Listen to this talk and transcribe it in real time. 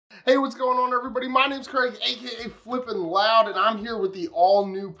Hey, what's going on, everybody? My name's Craig, aka Flippin' Loud, and I'm here with the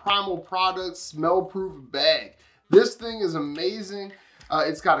all-new Prymal Products smell-proof bag. This thing is amazing.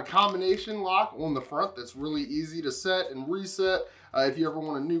 It's got a combination lock on the front that's really easy to set and reset. If you ever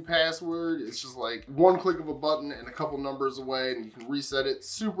want a new password, it's just like one click of a button and a couple numbers away, and you can reset it.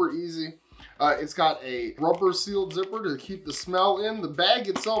 Super easy. It's got a rubber sealed zipper to keep the smell in. The bag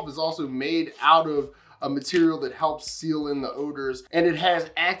itself is also made out of a material that helps seal in the odors, and it has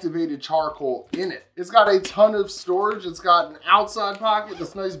activated charcoal in it. It's got a ton of storage. It's got an outside pocket,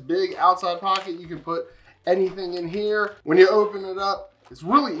 this nice big outside pocket. You can put anything in here. When you open it up, it's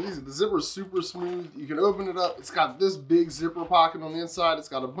really easy. The zipper is super smooth. You can open it up. It's got this big zipper pocket on the inside. It's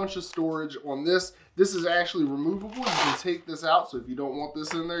got a bunch of storage on this. This is actually removable. You can take this out, so if you don't want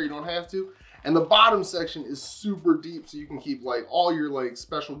this in there, you don't have to. And the bottom section is super deep, so you can keep like all your like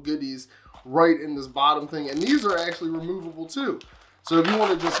special goodies right in this bottom thing. And these are actually removable too. So if you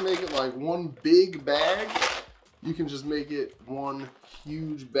want to just make it like one big bag, you can just make it one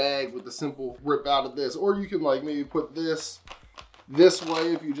huge bag with a simple rip out of this. Or you can like maybe put this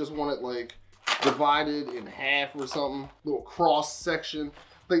way if you just want it like divided in half or something, little cross section.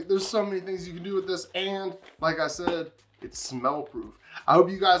 Like there's so many things you can do with this, and like I said, it's smell proof. I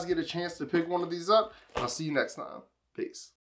hope you guys get a chance to pick one of these up, and I'll see you next time. Peace.